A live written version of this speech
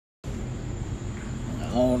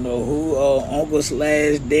I don't know who uncle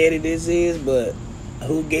slash daddy this is, but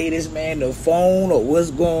who gave this man the phone or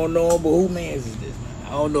what's going on, but who mans is this, man? I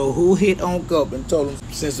don't know who hit Uncle up and told him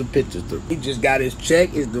to send some pictures through. He just got his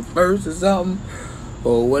check, it's the first or something,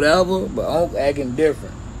 or whatever, but Uncle acting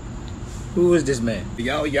different. Who is this man?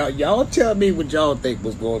 Y'all tell me what y'all think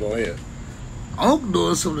was going on here. Uncle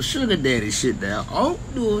doing some sugar daddy shit now. Uncle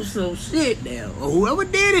doing some shit now. Or whoever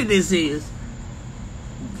daddy this is.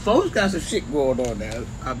 Folks got some shit going on now.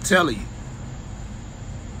 I'm telling you.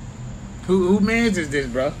 Who mans is this,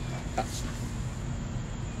 bro?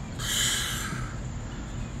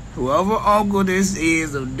 Whoever uncle this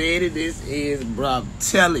is or daddy this is, bro, I'm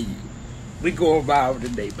telling you. We going viral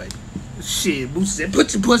today, baby. Shit, Boosie said,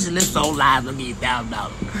 put your pussy lips on live, let me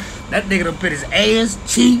 $1,000. That nigga done put his ass,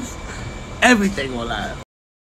 cheeks, everything on live.